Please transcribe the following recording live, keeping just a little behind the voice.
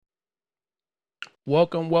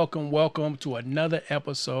Welcome to another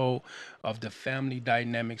episode of the Family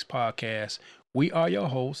Dynamics Podcast. We are your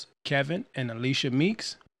hosts, Kevin and Alicia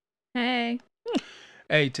Meeks. Hey.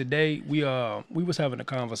 Hey, today we was having a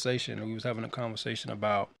conversation. We was having a conversation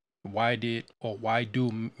about why do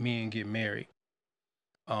men get married?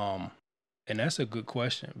 Um, and that's a good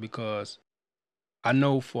question because I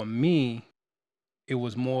know for me it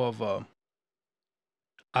was more of a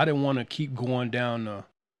I didn't want to keep going down the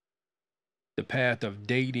path of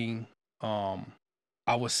dating.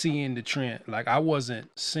 I was seeing the trend. Like I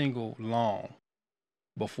wasn't single long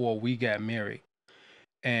before we got married.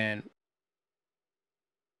 And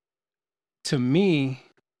to me,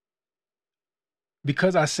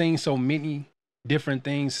 because I seen so many different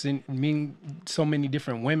things, so many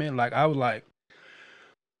different women, like I was like,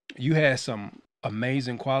 you had some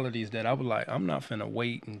amazing qualities that I was like, I'm not finna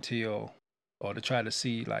wait until or to try to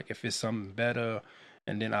see like if it's something better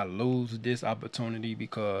and then I lose this opportunity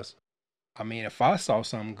because I mean if I saw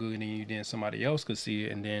something good in you then somebody else could see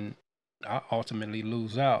it and then I ultimately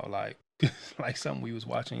lose out like like something we was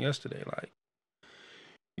watching yesterday like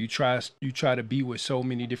you try to be with so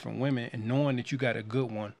many different women and knowing that you got a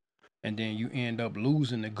good one and then you end up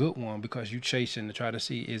losing the good one because you chasing to try to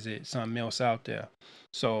see is it something else out there.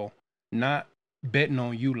 So not betting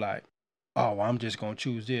on you like, oh, I'm just gonna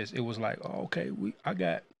choose this. It was like, oh, okay, I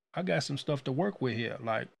got some stuff to work with here.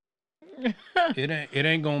 Like it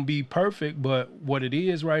ain't gonna be perfect, but what it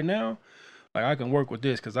is right now, like I can work with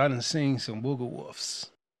this because I done seen some booger wolves.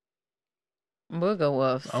 Booger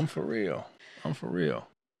Wolves. I'm for real. I'm for real.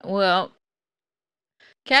 Well,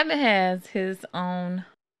 Kevin has his own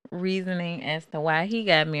reasoning as to why he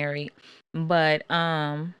got married, but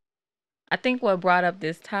I think what brought up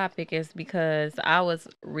this topic is because I was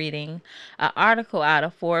reading an article out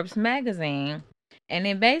of Forbes magazine, and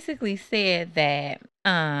it basically said that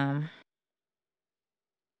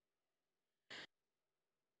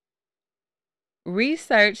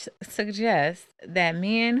research suggests that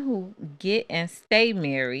men who get and stay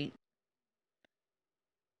married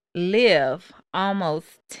live almost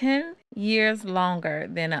 10 years longer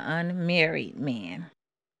than an unmarried man.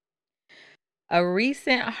 A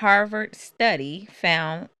recent Harvard study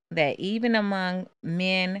found that even among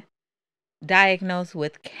men diagnosed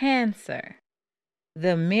with cancer,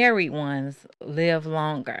 the married ones live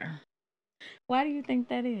longer. Why do you think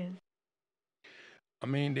that is? I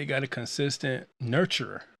mean, they got a consistent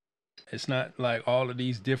nurturer. It's not like all of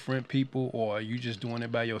these different people or you just doing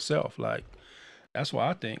it by yourself. Like that's why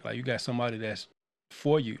I think like you got somebody that's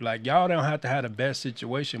for you. Like y'all don't have to have the best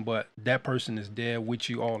situation, but that person is there with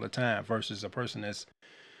you all the time versus a person that's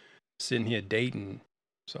sitting here dating.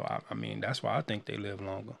 So I mean that's why I think they live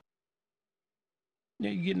longer. Yeah,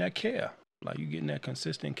 you getting that care. Like you getting that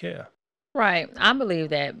consistent care. Right. I believe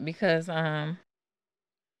that because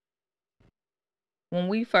when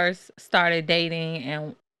we first started dating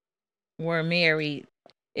and were married,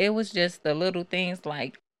 it was just the little things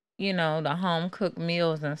like, the home cooked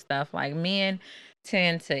meals and stuff. Like men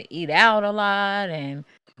tend to eat out a lot and,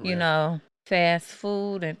 you Real. know, fast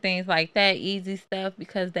food and things like that, easy stuff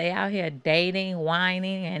because they out here dating,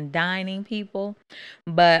 whining and dining people.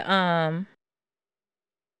 But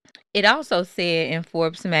it also said in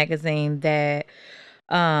Forbes magazine that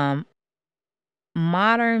um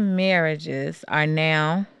modern marriages are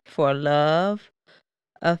now for love,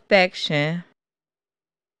 affection,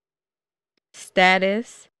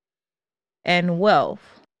 status, and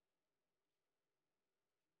wealth.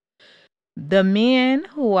 The men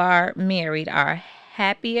who are married are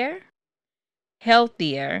happier,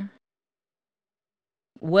 healthier,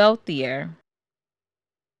 wealthier,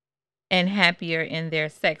 and happier in their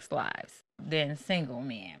sex lives than single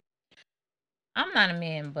men. I'm not a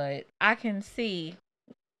man, but I can see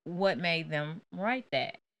what made them write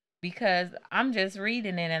that because I'm just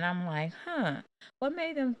reading it and I'm like, what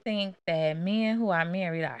made them think that men who are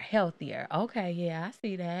married are healthier? Okay, yeah, I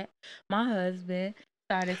see that. My husband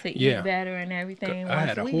started to eat Yeah. better and everything I once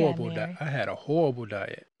had a we got horrible diet. married. I had a horrible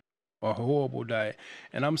diet,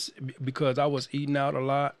 and because I was eating out a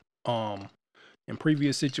lot. In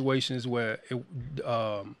previous situations where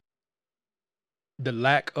the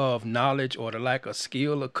lack of knowledge or the lack of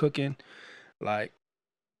skill of cooking, like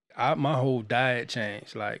my whole diet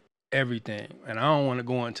changed, like everything. And I don't want to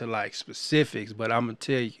go into like specifics, but I'm gonna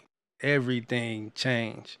tell you, everything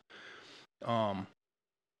changed. Um,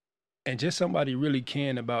 and just somebody really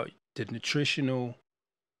caring about the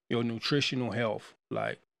your nutritional health.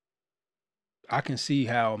 Like I can see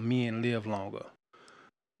how men live longer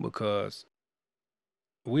because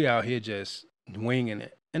we out here just winging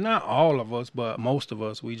it. And not all of us, but most of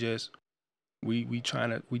us, we just We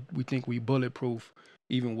think we bulletproof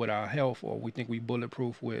even with our health, or we think we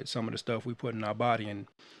bulletproof with some of the stuff we put in our body. And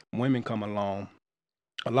women come along,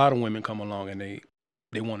 a lot of women come along, and they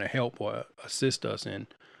want to help or assist us in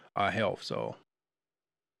our health. So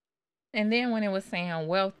And then when it was saying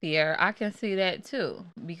wealthier, I can see that too.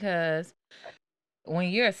 Because when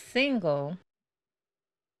you're single,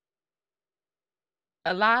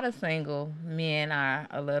 a lot of single men are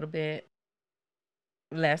a little bit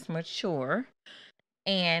less mature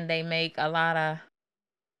and they make a lot of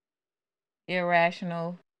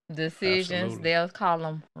irrational decisions. absolutely. They'll call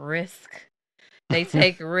them risk. They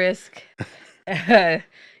take risk.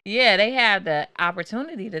 Yeah, they have the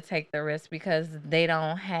opportunity to take the risk because they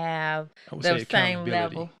don't have I would the say same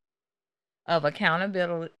accountability. level of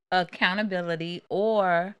accountability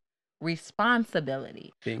or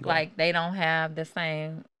responsibility. Bingo. Like they don't have the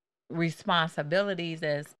same responsibilities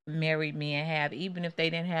as married men have. Even if they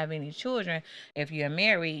didn't have any children, if you're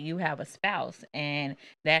married, you have a spouse, and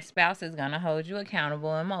that spouse is going to hold you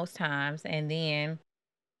accountable in most times. And then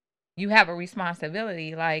you have a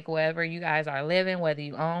responsibility, like wherever you guys are living, whether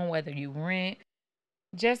you own, whether you rent,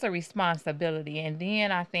 just a responsibility. And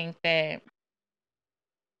then I think that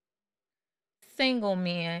single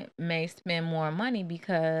men may spend more money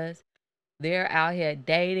because they're out here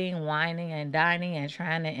dating, whining, and dining, and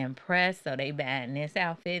trying to impress. So they buying this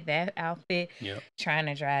outfit, that outfit, Yep. trying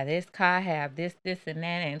to drive this car, have this, and that,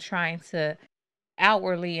 and trying to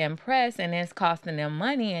outwardly impress, and it's costing them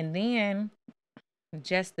money. And then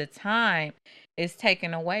just the time is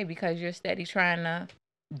taken away because you're steady trying to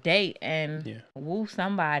date and Yeah. woo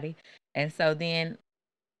somebody. And so then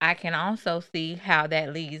I can also see how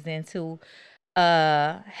that leads into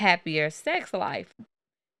a happier sex life,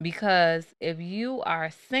 because if you are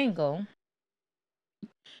single,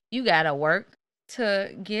 you got to work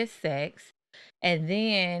to get sex, and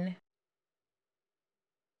then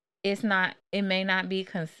it may not be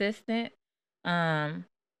consistent. um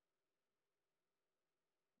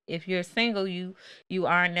if you're single, you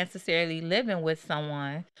aren't necessarily living with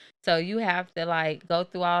someone, so you have to like go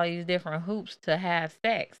through all these different hoops to have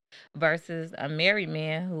sex, versus a married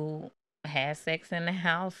man who has sex in the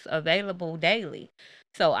house available daily.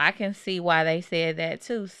 So I can see why they said that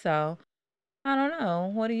too. So I don't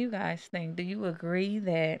know, what do you guys think? Do you agree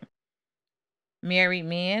that married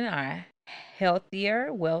men are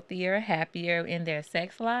healthier, wealthier, happier in their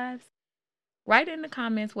sex lives? Write in the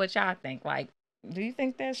comments what y'all think. Like, do you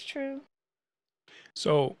think that's true?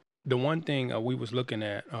 So the one thing we was looking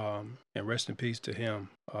at, and rest in peace to him,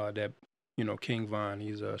 that King Von,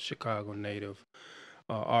 he's a Chicago native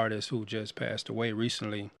artist who just passed away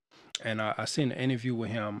recently, and I seen an interview with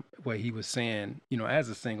him where he was saying, as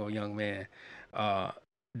a single young man, uh,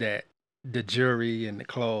 that the jewelry and the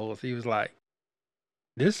clothes, he was like,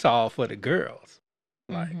 this is all for the girls.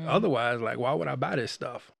 Like Mm-hmm. otherwise, like why would I buy this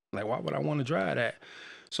stuff? Like why would I want to drive that?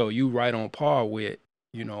 So you right on par with,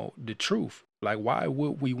 the truth. Like why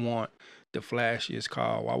would we want the flashiest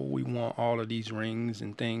car? Why would we want all of these rings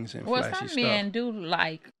and things and Well, flashy some stuff? men do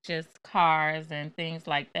like just cars and things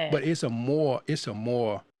like that. But it's a more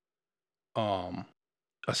um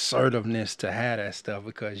assertiveness to have that stuff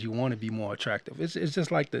because you want to be more attractive. It's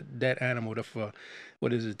just like that animal,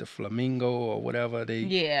 what is it, the flamingo or whatever, they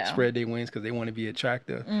Yeah. spread their wings because they want to be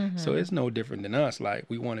attractive. So Mm-hmm. it's no different than us. Like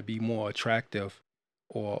we want to be more attractive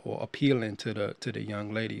or appealing to the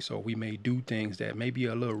young lady. So we may do things that may be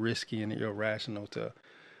a little risky and irrational to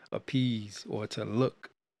appease or to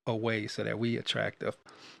look away so that we attractive.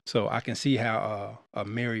 So I can see how a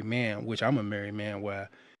married man, which I'm a married man, where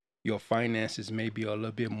your finances may be a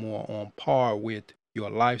little bit more on par with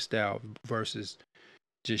your lifestyle versus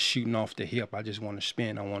just shooting off the hip. I just want to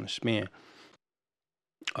spend. I want to spend.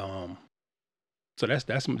 Um, so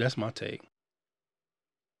that's my take.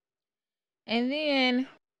 And then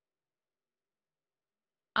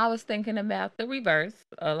I was thinking about the reverse,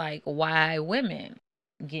 like why women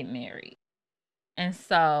get married. And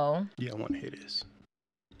so, Yeah, I want to hear this.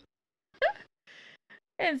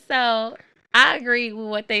 and so I agree with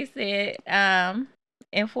what they said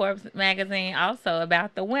in Forbes magazine also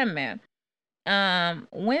about the women.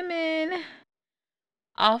 Women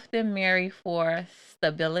often marry for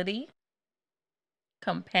stability,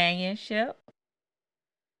 companionship.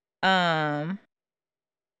 Um,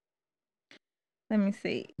 Let me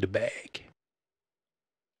see. The bag.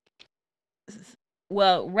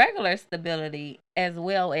 Well, regular stability as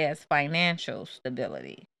well as financial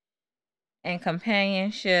stability and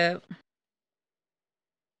companionship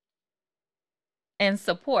and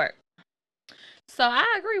support. So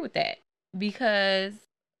I agree with that because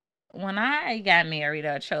when I got married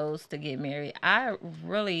or chose to get married, I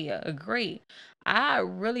really agree. I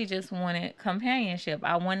really just wanted companionship.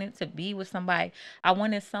 I wanted to be with somebody. I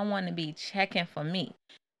wanted someone to be checking for me.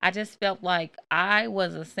 I just felt like I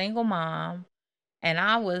was a single mom and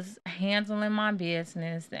I was handling my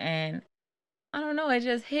business. And I don't know, it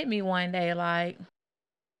just hit me one day like,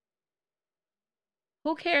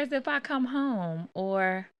 who cares if I come home?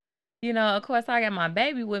 Or, of course, I got my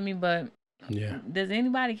baby with me, but Yeah. does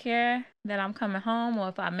anybody care that I'm coming home or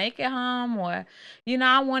if I make it home? Or,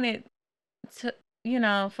 I wanted to,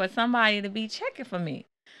 for somebody to be checking for me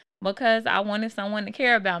because I wanted someone to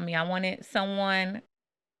care about me. I wanted someone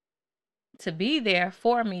to be there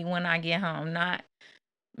for me when I get home, not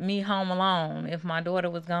me home alone. If my daughter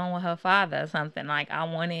was gone with her father or something, like I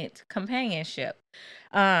wanted companionship.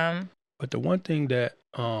 Um, But the one thing that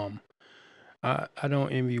I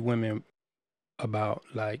don't envy women about,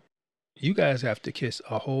 like, you guys have to kiss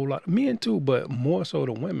a whole lot, men too, but more so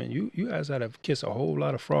the women. You guys have to kiss a whole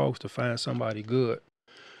lot of frogs to find somebody good.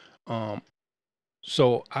 Um,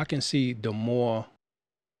 so I can see the more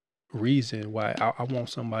reason why I want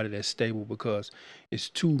somebody that's stable, because it's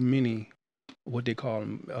too many, what they call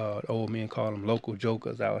them, old men call them local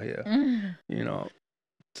jokers out here. You know,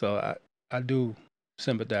 so I do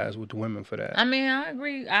sympathize with the women for that. I mean, I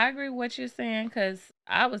agree. I agree with what you're saying because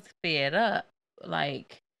I was fed up.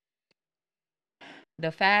 Like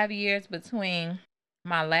the 5 years between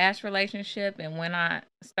my last relationship and when I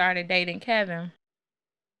started dating Kevin,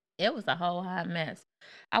 it was a whole hot mess.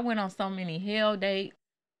 I went on so many hell dates.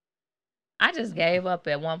 I just gave up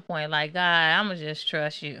at one point. Like, God, I'ma just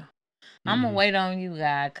trust you. I'm gonna wait on you,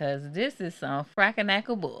 God, cause this is some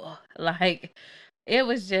fracking bull. Like, it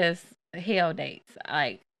was just hell dates.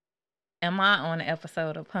 Like, am I on an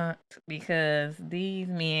episode of Punked? Because these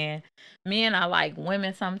men are like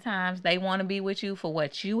women sometimes. They want to be with you for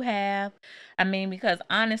what you have. I mean, because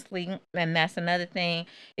honestly, and that's another thing,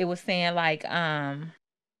 it was saying like,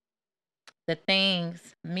 the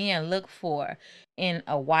things men look for in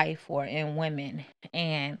a wife or in women.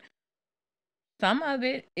 And some of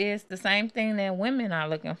it is the same thing that women are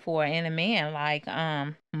looking for in a man, like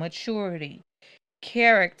maturity,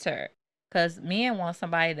 character, because men want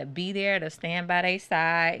somebody to be there, to stand by their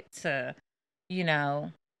side, to, you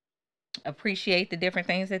know, appreciate the different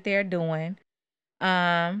things that they're doing,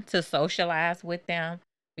 to socialize with them.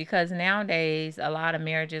 Because nowadays, a lot of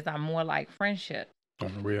marriages are more like friendship.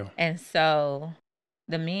 On the real. And so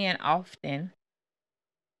the men often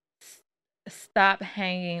stop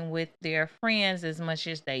hanging with their friends as much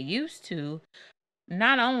as they used to,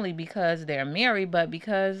 not only because they're married, but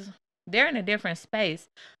because they're in a different space.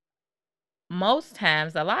 Most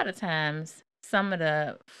times, a lot of times, some of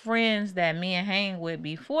the friends that men hang with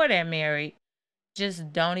before they're married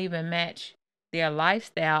just don't even match their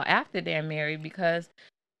lifestyle after they're married, because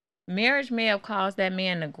marriage may have caused that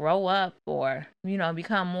man to grow up or,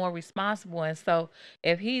 become more responsible. And so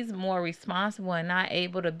if he's more responsible and not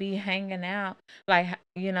able to be hanging out, like,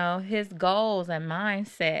 his goals and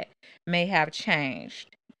mindset may have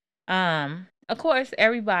changed. Of course,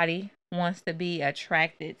 everybody wants to be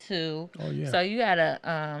attracted to. Oh yeah. So you got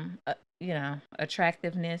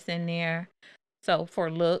attractiveness in there. So for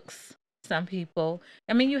looks, some people,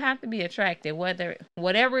 I mean, you have to be attracted,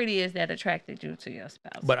 whatever it is that attracted you to your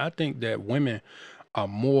spouse. But I think that women are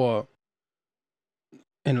more,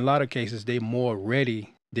 in a lot of cases, they more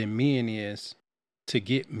ready than men is to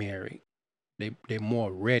get married. They're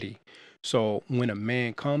more ready. So when a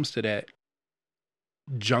man comes to that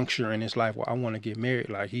juncture in his life where I want to get married,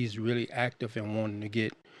 like he's really active and wanting to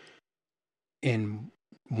get in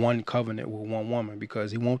one covenant with one woman,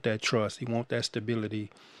 because he want that trust, he want that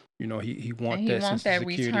stability, he want that sense of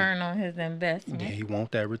security. Return on his investment. Yeah, he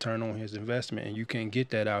want that return on his investment, and you can't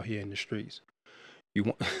get that out here in the streets. You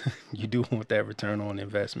want, you do want that return on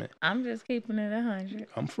investment. I'm just keeping it 100.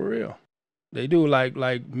 I'm for real. They do. Like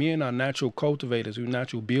men are natural cultivators, we're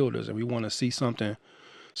natural builders, and we want to see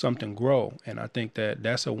something grow. And I think that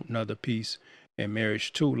that's another piece in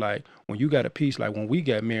marriage too. Like when you got a piece, like when we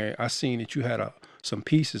got married, I seen that you had some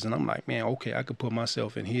pieces, and I'm like, man, okay, I could put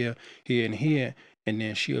myself in here, here, and here, and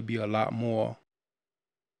then she'll be a lot more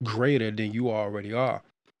greater than you already are.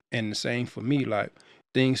 And the same for me. Like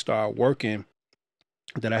things start working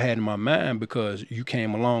that I had in my mind because you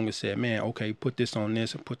came along and said, man, okay, put this on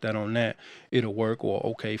this and put that on that, it'll work. Or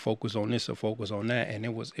okay, focus on this or focus on that. And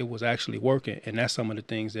it was actually working. And that's some of the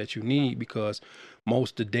things that you need, because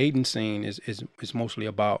most the dating scene is mostly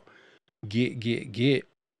about get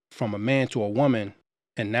from a man to a woman.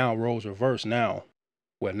 And now roles reverse now,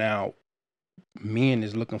 where now men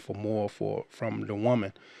is looking for more from the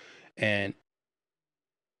woman. And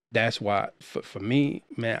that's why for me,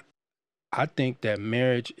 man, I think that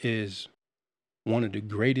marriage is one of the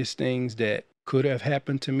greatest things that could have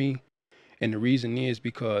happened to me. And the reason is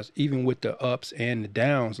because even with the ups and the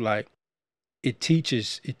downs, like it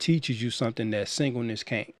teaches you something that singleness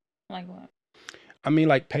can't. Like what? I mean,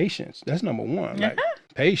 like patience. That's number one. Like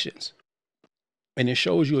patience. And it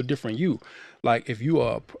shows you a different you. Like if you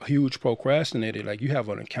are a huge procrastinator, like you have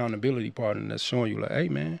an accountability partner that's showing you like, hey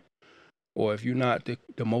man, or if you're not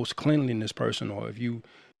the most cleanliness person, or if you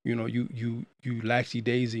laxy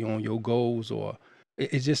daisy on your goals, or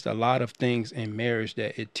it's just a lot of things in marriage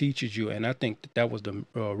that it teaches you. And I think that was the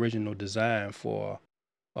original design for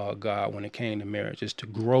God when it came to marriage, is to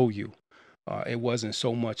grow you. It wasn't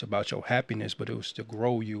so much about your happiness, but it was to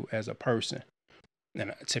grow you as a person.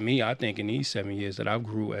 And to me, I think in these 7 years that I've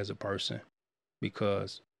grew as a person,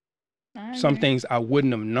 because I some agree. things I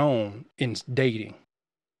wouldn't have known in dating,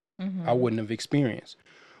 I Mm-hmm. wouldn't have experienced,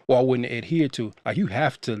 or I wouldn't adhere to. Like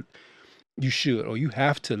you should, or you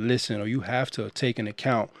have to listen, or you have to take into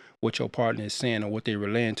account what your partner is saying or what they're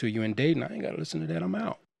relaying to you in dating. I ain't got to listen to that. I'm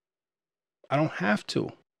out. I don't have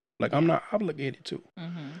to. Like I'm Yeah. not obligated to.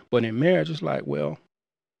 Mm-hmm. But in marriage, it's like, well,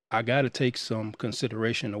 I got to take some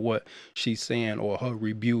consideration of what she's saying, or her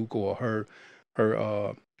rebuke, or her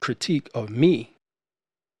critique of me.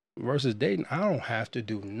 Versus dating, I don't have to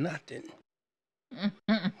do nothing.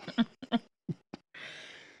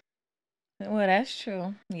 Well, that's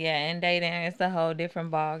true. Yeah, and dating is a whole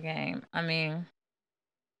different ball game. I mean,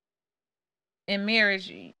 in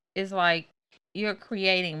marriage, it's like you're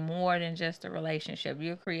creating more than just a relationship.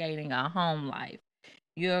 You're creating a home life.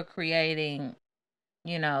 You're creating,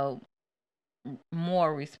 you know,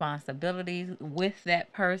 more responsibilities with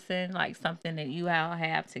that person, like something that you all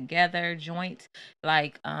have together, joint.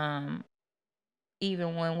 Like,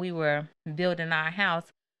 even when we were building our house,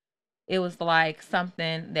 it was like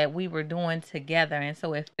something that we were doing together, and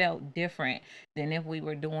so it felt different than if we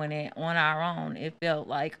were doing it on our own. It felt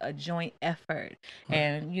like a joint effort. Right.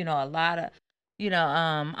 And a lot of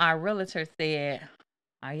our realtor said,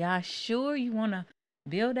 are y'all sure you want to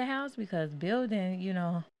build a house? Because building,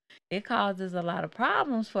 it causes a lot of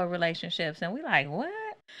problems for relationships. And we like, what?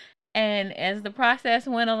 And as the process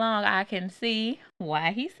went along, I can see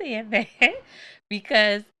why he said that.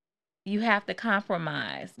 Because you have to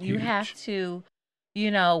compromise. You have Huge.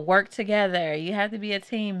 to, work together. You have to be a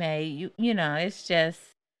teammate. It's just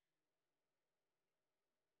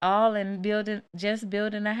all in building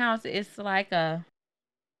a house. It's like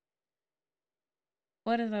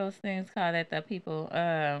what are those things called that the people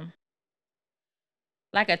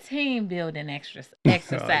like a team building Oh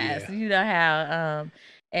exercise. yeah. You know how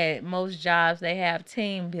at most jobs they have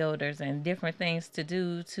team builders and different things to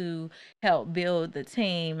do to help build the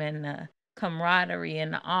team and the camaraderie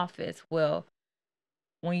in the office. Well,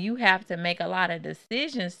 when you have to make a lot of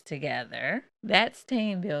decisions together, that's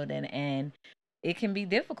team building, and it can be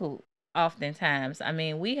difficult oftentimes. I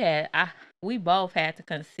mean, we both had to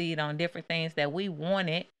concede on different things that we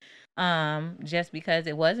wanted, just because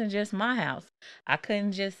it wasn't just my house. I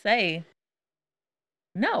couldn't just say,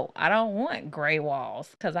 no, I don't want gray walls,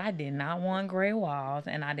 because I did not want gray walls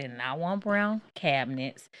and I did not want brown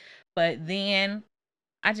cabinets. But then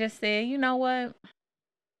I just said, you know what?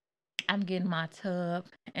 I'm getting my tub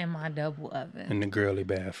and my double oven In the girly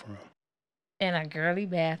bathroom. and a girly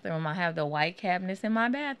bathroom. I have the white cabinets in my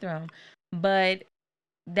bathroom. But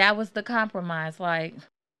that was the compromise. Like,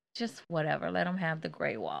 just whatever. Let them have the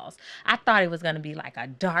gray walls. I thought it was going to be like a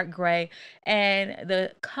dark gray. And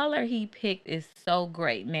the color he picked is so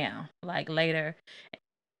great now. Like later.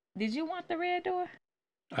 Did you want the red door?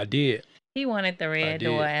 I did. He wanted the I red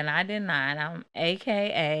door did. and I did not. I'm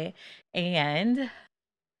AKA. And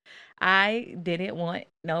I didn't want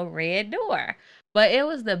no red door. But it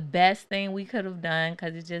was the best thing we could have done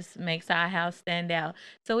because it just makes our house stand out.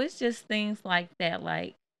 So it's just things like that,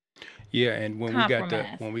 like Yeah, and when we got the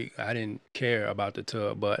compromise. when we I didn't care about the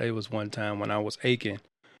tub, but it was one time when I was aching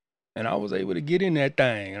and I was able to get in that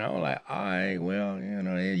thing, and I was like, all right, well,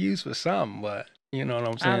 they're used for something, but you know what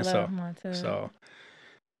I'm I saying? love So my tub. so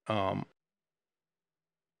um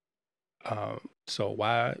so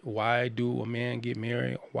why do a man get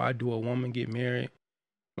married? Why do a woman get married?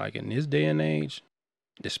 Like in this day and age,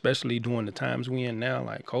 especially during the times we in now,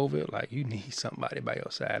 like COVID, like you need somebody by your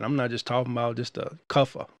side. I'm not just talking about just a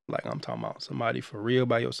cuffer. Like I'm talking about somebody for real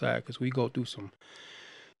by your side, because we go through some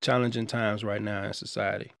challenging times right now in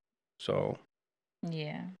society. So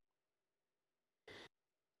Yeah.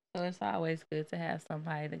 So it's always good to have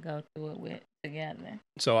somebody to go through it with together.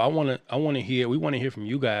 so we want to hear from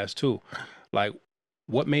you guys too. Like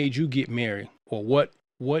what made you get married, or what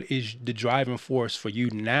what is the driving force for you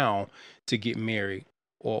now to get married,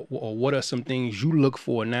 or what are some things you look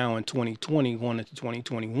for now in 2020 going into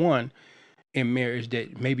 2021 in marriage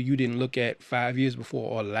that maybe you didn't look at 5 years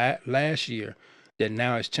before or last year, that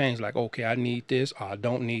now it's changed? Like, okay, I need this, or I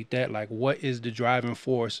don't need that. Like, what is the driving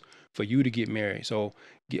force for you to get married? So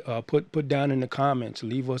put down in the comments,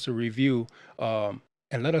 leave us a review,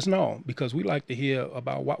 and let us know, because we like to hear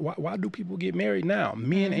about why do people get married now,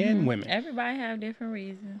 men and women. Everybody have different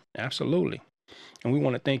reasons. Absolutely. And we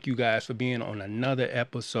want to thank you guys for being on another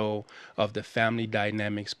episode of the Family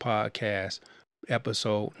Dynamics Podcast,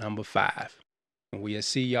 episode number 5. And we'll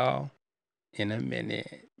see y'all in a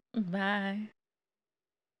minute. Bye.